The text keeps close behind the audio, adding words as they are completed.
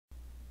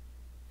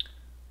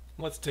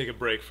let's take a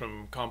break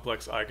from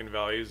complex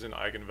eigenvalues and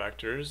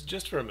eigenvectors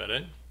just for a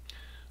minute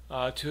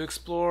to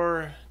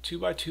explore 2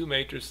 by 2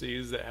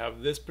 matrices that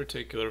have this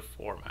particular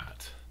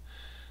format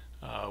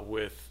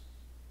with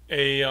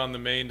A on the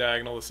main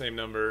diagonal, the same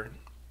number,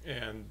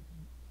 and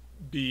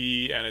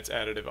B and its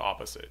additive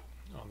opposite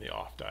on the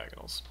off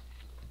diagonals.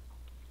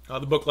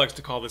 The book likes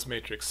to call this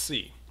matrix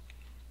C.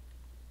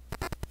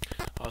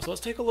 So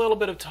let's take a little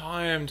bit of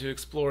time to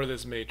explore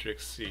this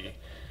matrix C.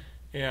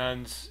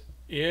 And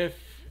if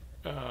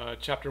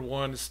chapter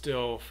 1 is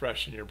still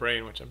fresh in your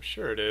brain, which I'm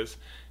sure it is,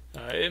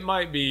 it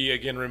might be,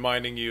 again,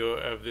 reminding you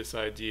of this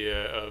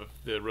idea of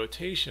the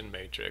rotation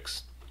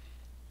matrix.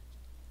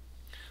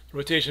 The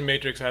rotation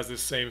matrix has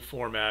this same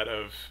format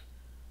of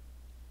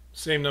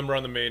same number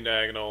on the main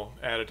diagonal,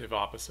 additive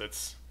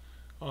opposites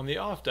on the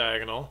off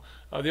diagonal.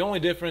 The only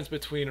difference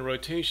between a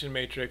rotation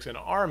matrix and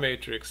our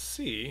matrix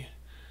C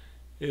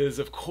is,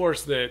 of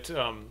course, that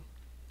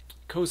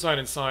cosine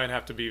and sine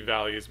have to be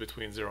values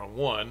between 0 and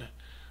 1,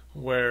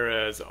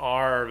 whereas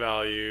our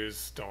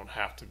values don't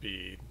have to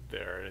be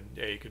there. And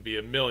A could be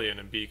 1,000,000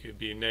 and B could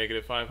be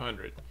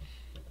 -500.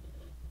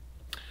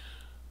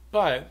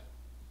 But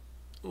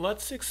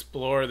let's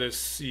explore this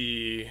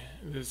C,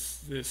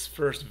 this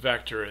first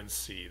vector in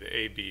C, the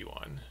AB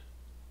one.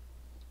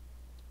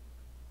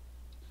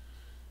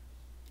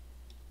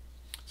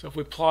 So if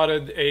we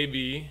plotted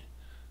AB,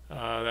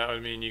 that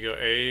would mean you go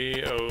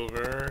A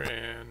over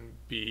and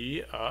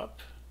B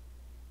up.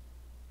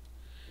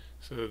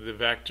 So the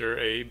vector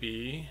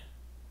AB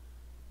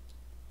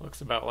looks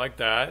about like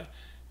that.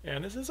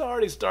 And this is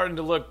already starting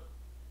to look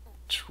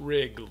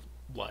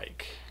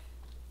trig-like.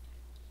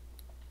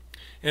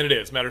 And it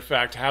is. Matter of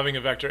fact, having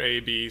a vector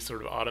AB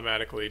sort of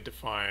automatically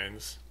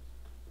defines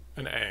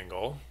an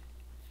angle.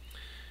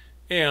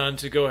 And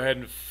to go ahead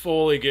and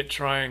fully get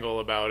triangle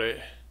about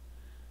it,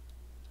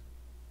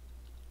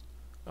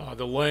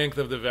 the length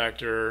of the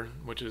vector,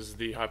 which is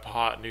the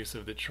hypotenuse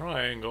of the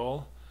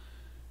triangle,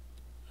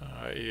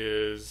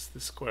 is the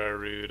square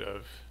root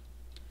of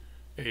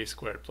a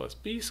squared plus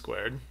b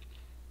squared.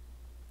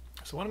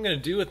 So what I'm going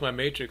to do with my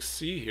matrix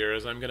C here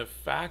is I'm going to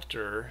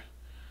factor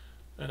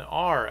an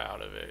r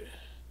out of it.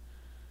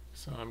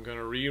 So I'm going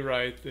to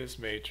rewrite this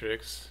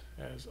matrix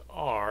as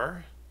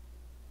r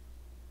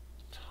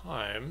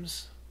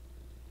times,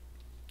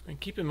 and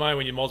keep in mind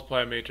when you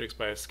multiply a matrix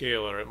by a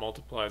scalar, it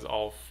multiplies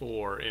all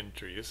 4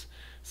 entries.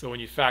 So when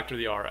you factor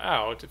the r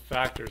out, it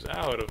factors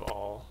out of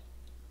all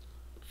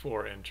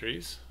 4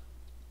 entries.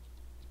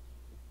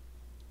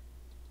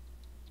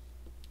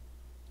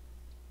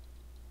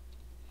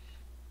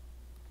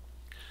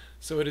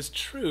 So it is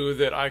true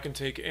that I can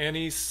take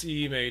any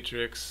C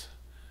matrix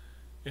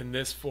in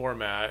this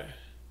format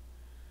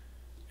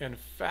and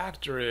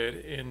factor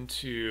it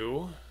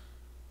into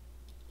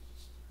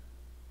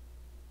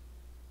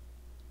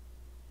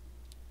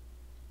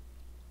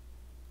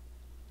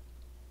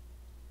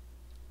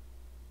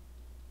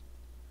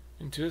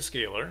a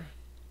scalar.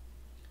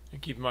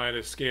 And keep in mind,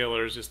 a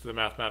scalar is just the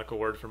mathematical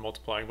word for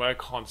multiplying by a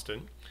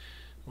constant,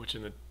 which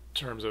in the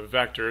terms of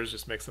vectors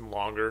just makes them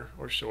longer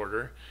or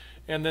shorter.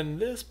 And then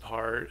this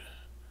part,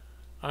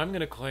 I'm going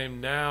to claim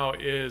now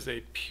is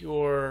a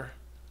pure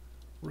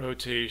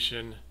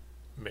rotation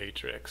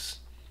matrix.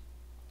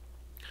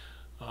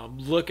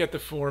 Look at the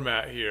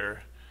format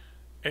here.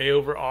 A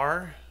over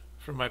R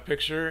from my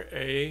picture,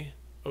 A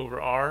over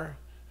R,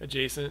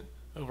 adjacent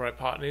over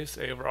hypotenuse,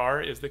 A over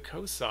R is the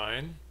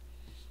cosine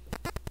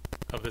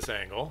of this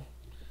angle.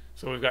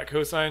 So we've got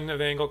cosine of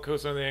the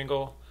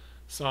angle,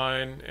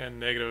 sine, and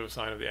negative of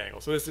sine of the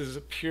angle. So this is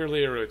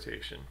purely a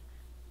rotation.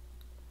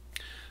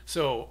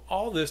 So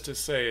all this to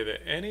say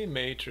that any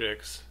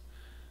matrix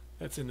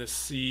that's in the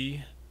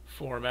C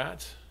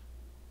format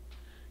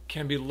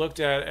can be looked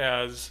at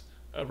as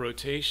a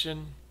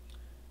rotation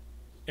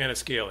and a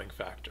scaling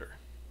factor.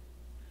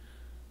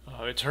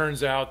 It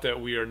turns out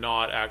that we are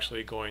not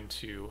actually going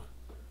to,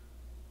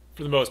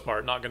 for the most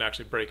part, not going to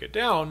actually break it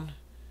down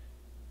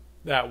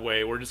that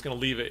way. We're just going to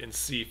leave it in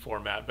C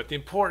format. But the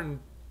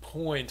important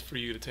point for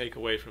you to take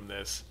away from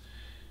this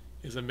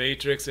is a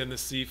matrix in the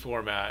C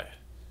format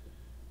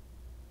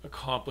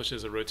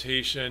accomplishes a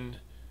rotation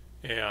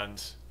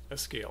and a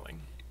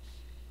scaling.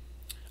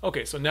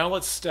 Okay, so now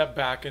let's step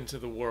back into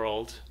the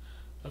world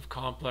of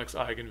complex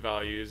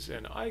eigenvalues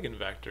and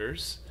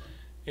eigenvectors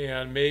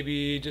and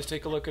maybe just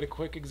take a look at a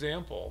quick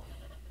example.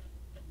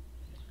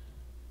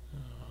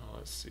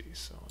 Let's see,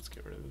 so let's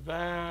get rid of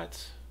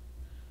that.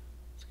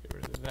 Get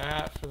rid of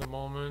that for the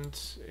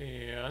moment,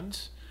 and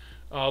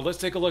let's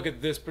take a look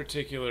at this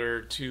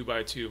particular 2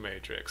 by 2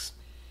 matrix.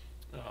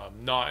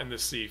 Not in the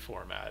C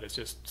format, it's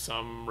just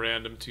some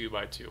random 2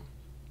 by 2.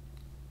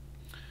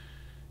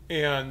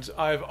 And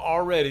I've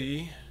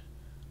already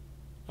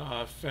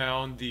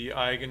found the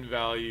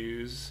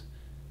eigenvalues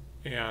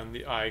and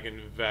the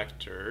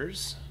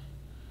eigenvectors,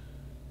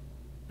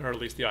 or at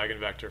least the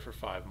eigenvector for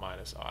 5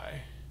 minus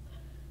I.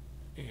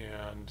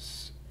 And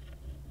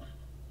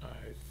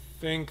I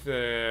think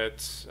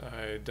that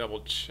I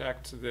double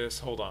checked this.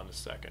 Hold on a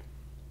second.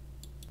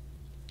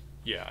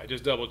 Yeah, I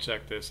just double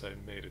checked this. I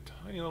made a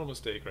tiny little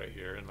mistake right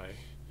here in my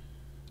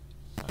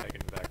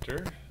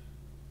eigenvector.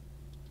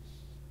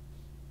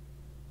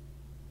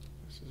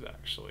 This is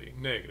actually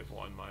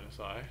 -1 minus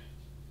I.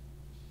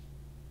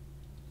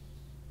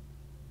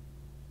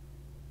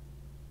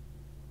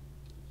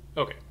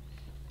 Okay.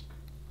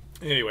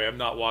 Anyway, I'm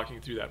not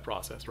walking through that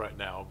process right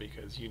now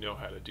because you know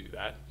how to do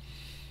that.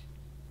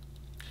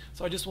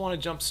 So I just want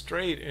to jump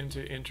straight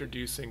into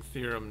introducing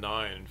Theorem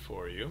 9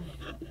 for you.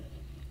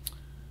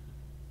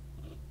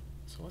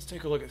 So let's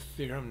take a look at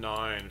Theorem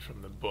 9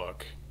 from the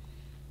book,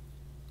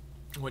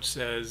 which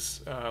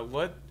says,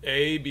 let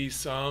A be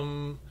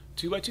some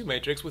 2 by 2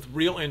 matrix with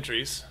real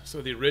entries.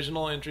 So the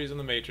original entries in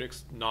the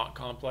matrix, not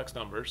complex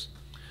numbers.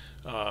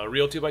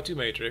 Real 2 by 2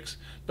 matrix,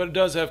 but it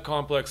does have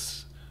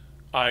complex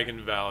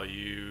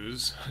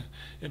eigenvalues.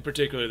 In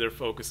particular, they're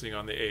focusing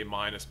on the A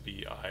minus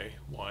BI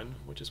 1,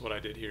 which is what I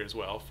did here as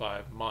well,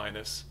 5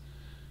 minus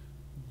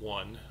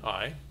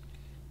 1I.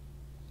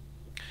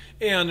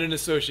 And an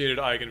associated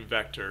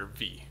eigenvector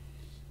V.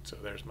 So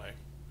there's my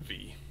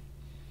V.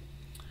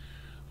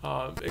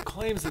 It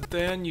claims that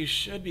then you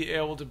should be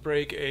able to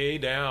break A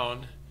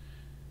down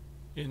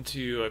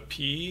into a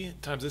P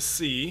times a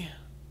C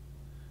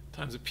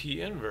times a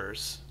P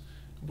inverse,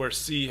 where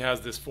C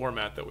has this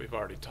format that we've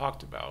already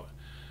talked about.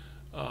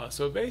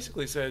 So it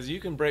basically says you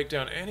can break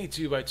down any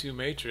 2 by 2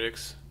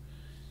 matrix,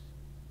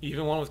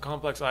 even one with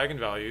complex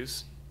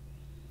eigenvalues,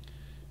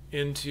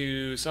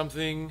 into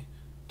something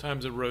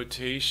times a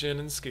rotation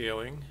and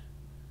scaling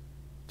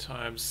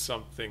times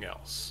something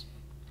else.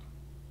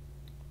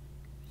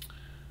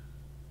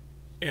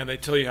 And they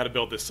tell you how to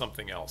build this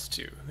something else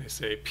too. They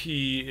say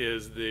P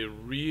is the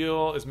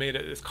real,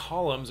 its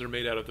columns are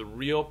made out of the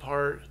real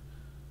part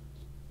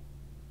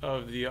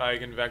of the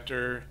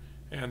eigenvector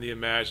and the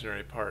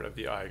imaginary part of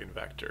the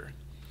eigenvector.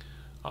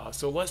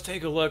 So let's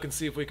take a look and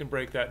see if we can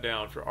break that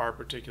down for our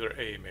particular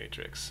A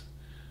matrix.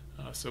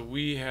 So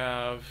we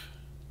have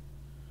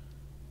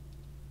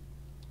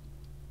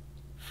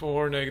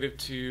 4,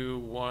 -2,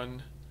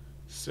 1,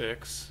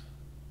 6.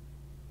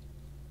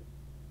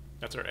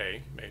 That's our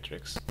A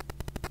matrix.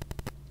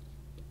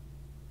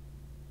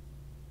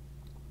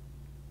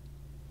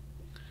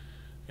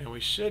 And we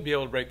should be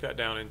able to break that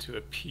down into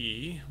a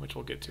P, which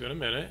we'll get to in a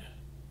minute.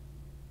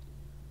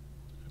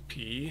 A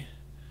P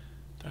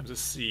times a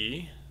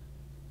C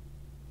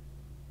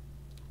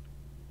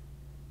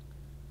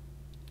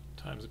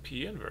times a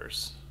P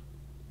inverse.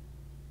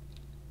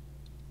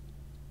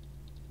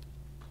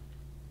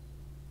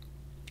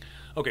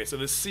 Okay, so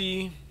the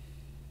C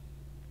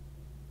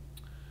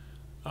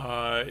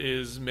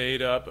is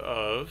made up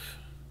of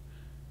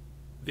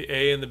the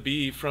A and the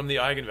B from the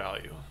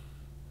eigenvalue.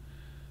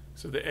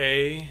 So the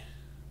A,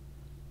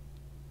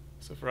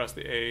 so for us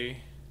the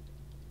A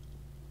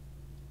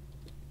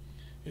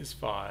is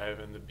 5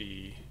 and the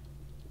B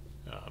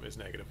is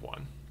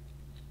 -1.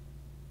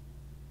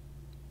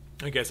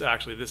 I guess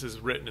actually this is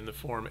written in the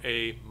form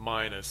A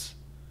minus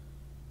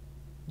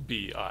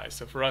BI.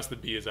 So for us the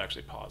B is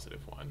actually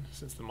 +1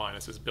 since the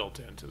minus is built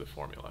into the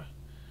formula.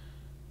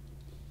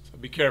 So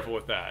be careful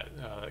with that.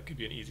 That could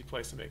be an easy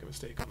place to make a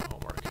mistake on the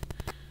homework.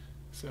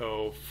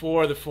 So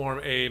for the form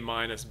A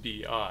minus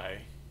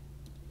BI,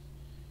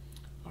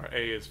 our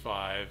A is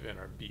 5 and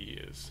our B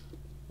is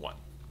 1.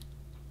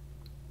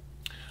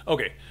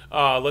 Okay,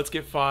 let's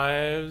get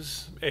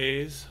 5's,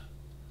 A's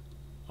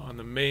on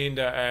the main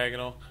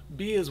diagonal.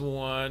 B is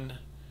 1,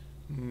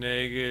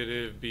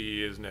 negative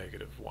B is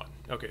 -1.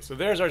 Okay, so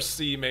there's our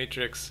C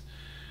matrix.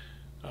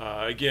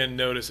 Again,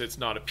 notice it's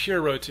not a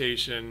pure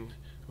rotation.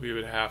 We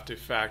would have to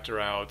factor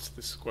out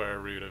the square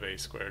root of A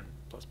squared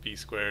plus B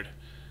squared.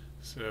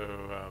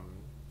 So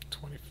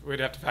we'd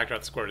have to factor out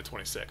the square root of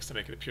 26 to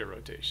make it a pure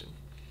rotation.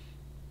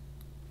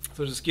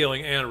 So there's a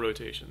scaling and a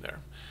rotation there.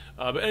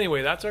 But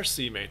anyway, that's our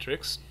C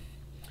matrix.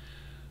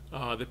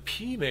 The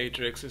P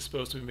matrix is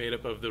supposed to be made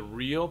up of the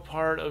real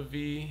part of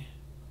V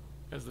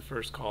as the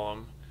first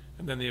column,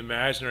 and then the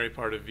imaginary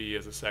part of V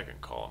as the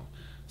second column.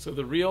 So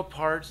the real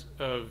parts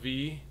of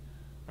V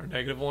are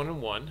 -1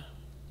 and 1.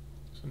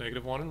 So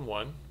 -1 and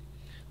 1.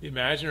 The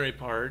imaginary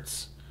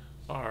parts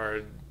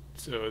are,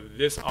 so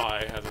this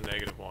I has a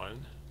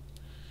 -1,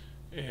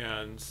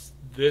 and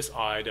this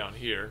I down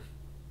here,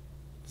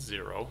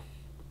 0.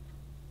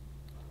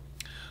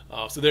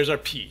 So there's our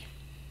P.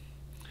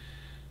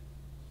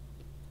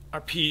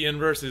 Our P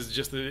inverse is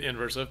just the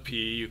inverse of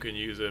P. You can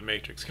use a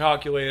matrix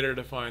calculator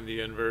to find the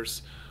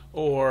inverse,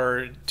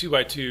 or 2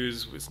 by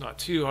 2's, it's not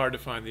too hard to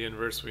find the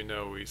inverse. We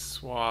know we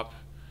swap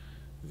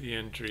the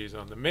entries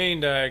on the main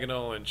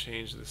diagonal and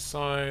change the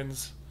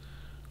signs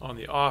on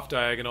the off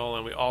diagonal,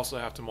 and we also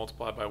have to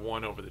multiply by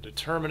 1 over the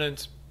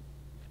determinant.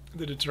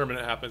 The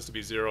determinant happens to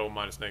be 0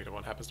 minus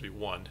 -1 happens to be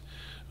 1.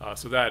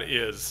 So that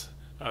is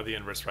the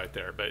inverse right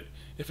there. But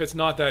if it's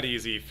not that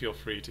easy, feel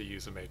free to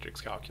use a matrix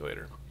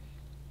calculator.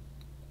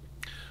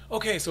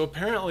 Okay, so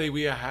apparently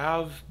we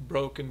have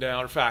broken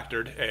down or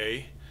factored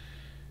A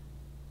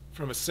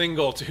from a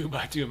single 2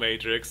 by 2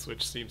 matrix,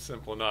 which seems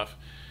simple enough,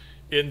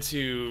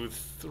 into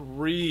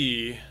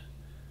 3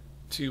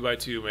 2 by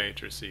 2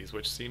 matrices,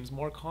 which seems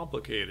more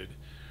complicated.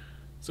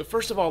 So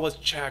first of all, let's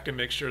check and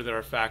make sure that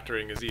our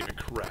factoring is even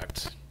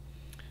correct.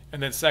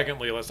 And then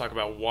secondly, let's talk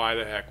about why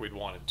the heck we'd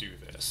want to do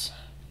this.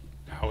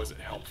 How is it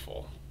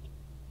helpful?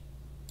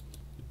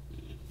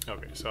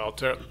 Okay, so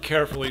I'll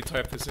carefully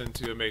type this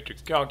into a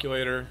matrix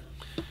calculator,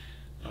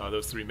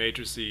 those three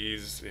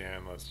matrices,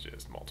 and let's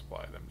just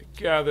multiply them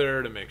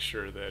together to make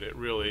sure that it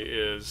really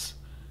is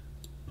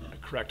a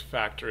correct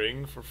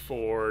factoring for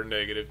 4,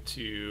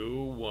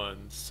 -2,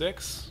 1,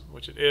 6,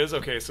 which it is.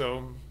 Okay,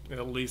 so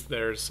at least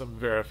there's some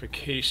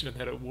verification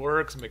that it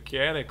works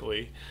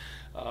mechanically.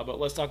 But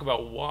let's talk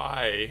about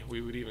why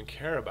we would even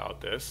care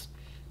about this.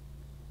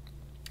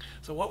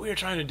 So what we are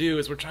trying to do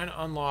is we're trying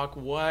to unlock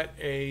what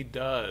A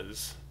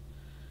does,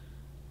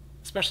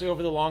 especially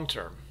over the long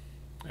term,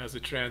 as a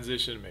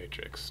transition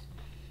matrix.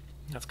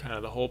 That's kind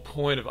of the whole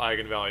point of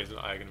eigenvalues and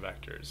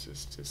eigenvectors,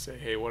 is to say,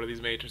 hey, what do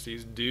these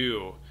matrices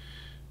do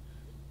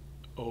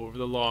over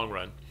the long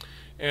run?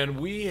 And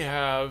we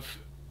have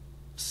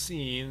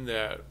seen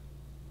that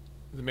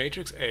the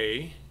matrix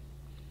A,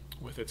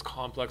 with its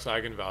complex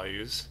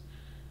eigenvalues,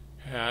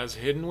 has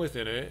hidden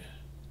within it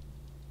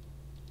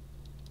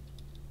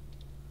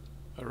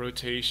a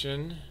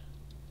rotation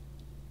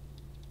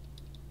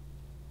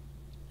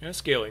and a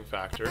scaling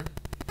factor.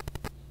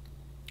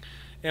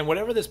 And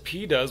whatever this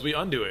P does, we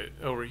undo it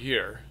over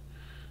here.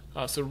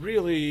 So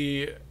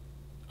really,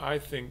 I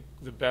think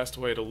the best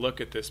way to look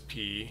at this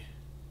P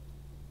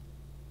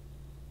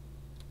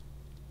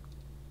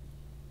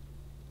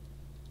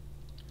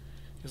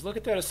is look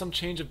at that as some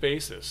change of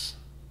basis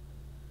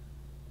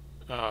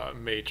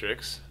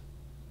matrix.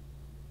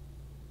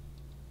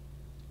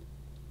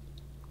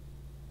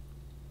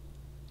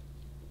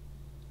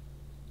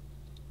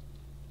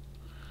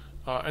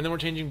 And then we're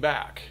changing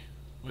back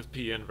with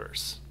P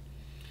inverse.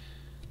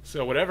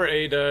 So whatever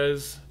A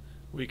does,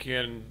 we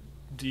can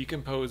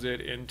decompose it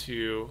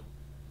into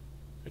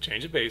a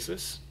change of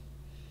basis,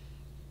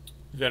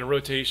 then a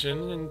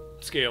rotation and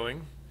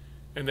scaling,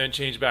 and then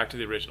change back to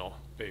the original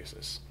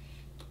basis.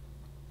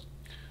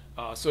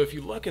 So if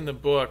you look in the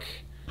book,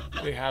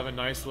 they have a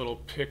nice little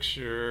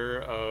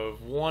picture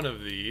of one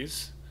of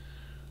these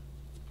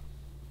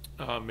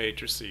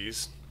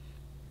matrices.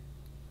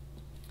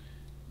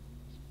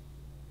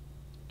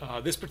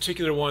 This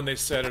particular one, they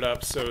set it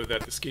up so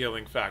that the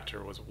scaling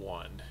factor was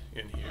 1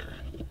 in here.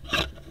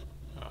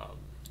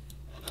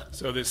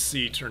 So this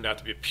C turned out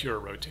to be a pure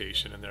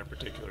rotation in their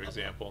particular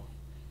example,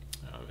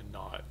 and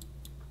not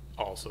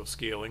also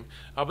scaling.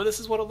 But this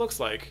is what it looks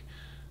like.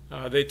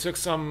 They took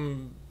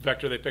some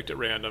vector they picked at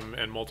random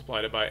and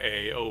multiplied it by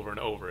A over and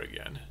over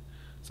again.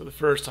 So the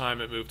first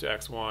time it moved to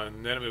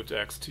x1, then it moved to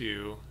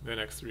x2, then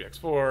x3,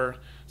 x4.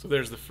 So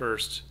there's the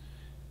first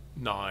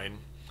 9.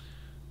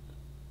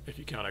 If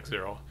you count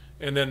x0,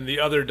 and then the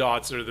other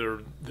dots are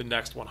the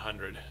next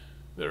 100.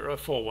 There are a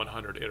full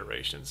 100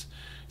 iterations.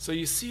 So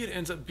you see it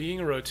ends up being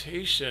a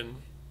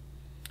rotation,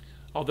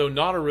 although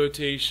not a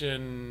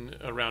rotation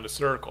around a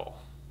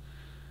circle.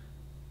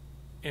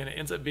 And it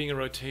ends up being a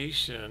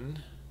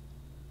rotation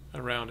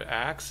around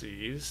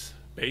axes,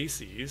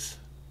 bases,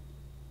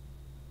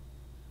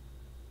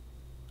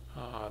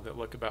 that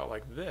look about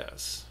like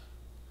this.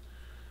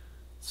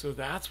 So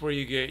that's where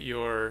you get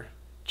your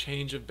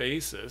change of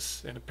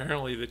basis, and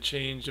apparently the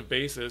change of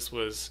basis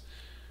was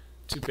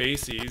two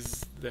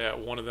bases that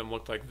one of them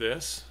looked like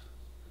this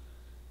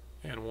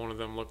and one of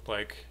them looked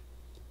like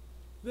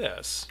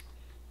this,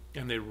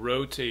 and they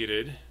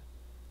rotated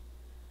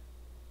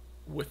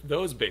with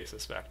those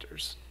basis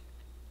vectors.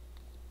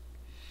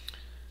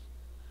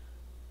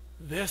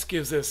 This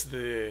gives us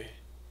the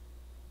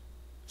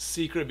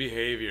secret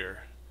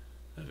behavior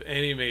of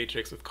any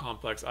matrix with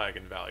complex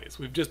eigenvalues.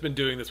 We've just been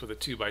doing this with a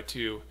 2 by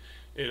 2.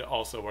 It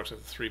also works with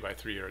a 3 by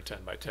 3 or a 10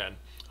 by 10,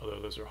 although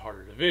those are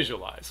harder to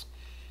visualize.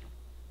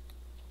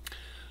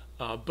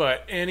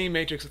 But any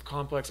matrix with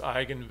complex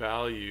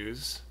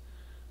eigenvalues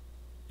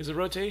is a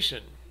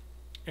rotation.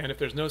 And if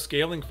there's no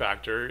scaling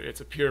factor,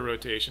 it's a pure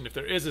rotation. If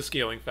there is a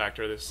scaling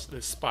factor, this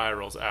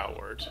spirals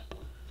outward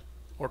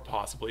or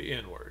possibly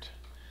inward.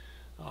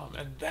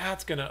 And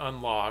that's going to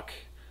unlock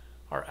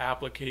our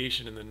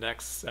application in the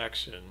next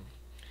section,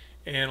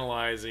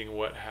 analyzing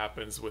what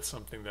happens with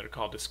something that are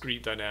called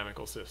discrete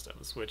dynamical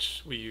systems,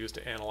 which we use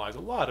to analyze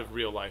a lot of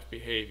real-life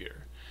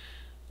behavior.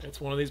 It's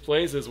one of these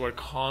places where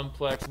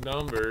complex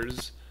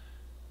numbers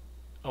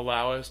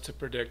allow us to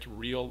predict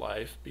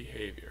real-life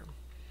behavior.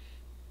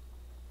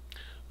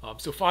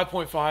 So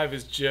 5.5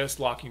 is just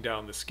locking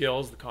down the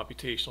skills, the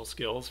computational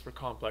skills for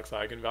complex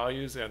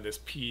eigenvalues and this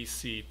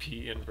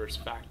PCP inverse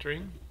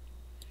factoring.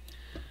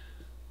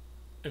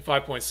 And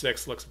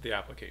 5.6 looks at the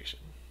application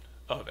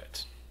of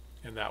it.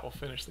 And that will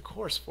finish the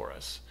course for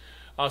us.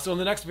 So in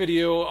the next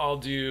video, I'll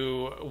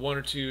do 1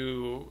 or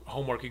 2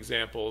 homework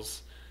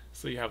examples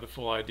so you have the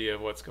full idea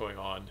of what's going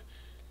on.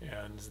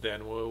 And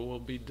then we'll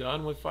be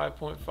done with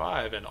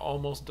 5.5 and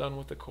almost done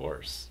with the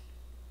course.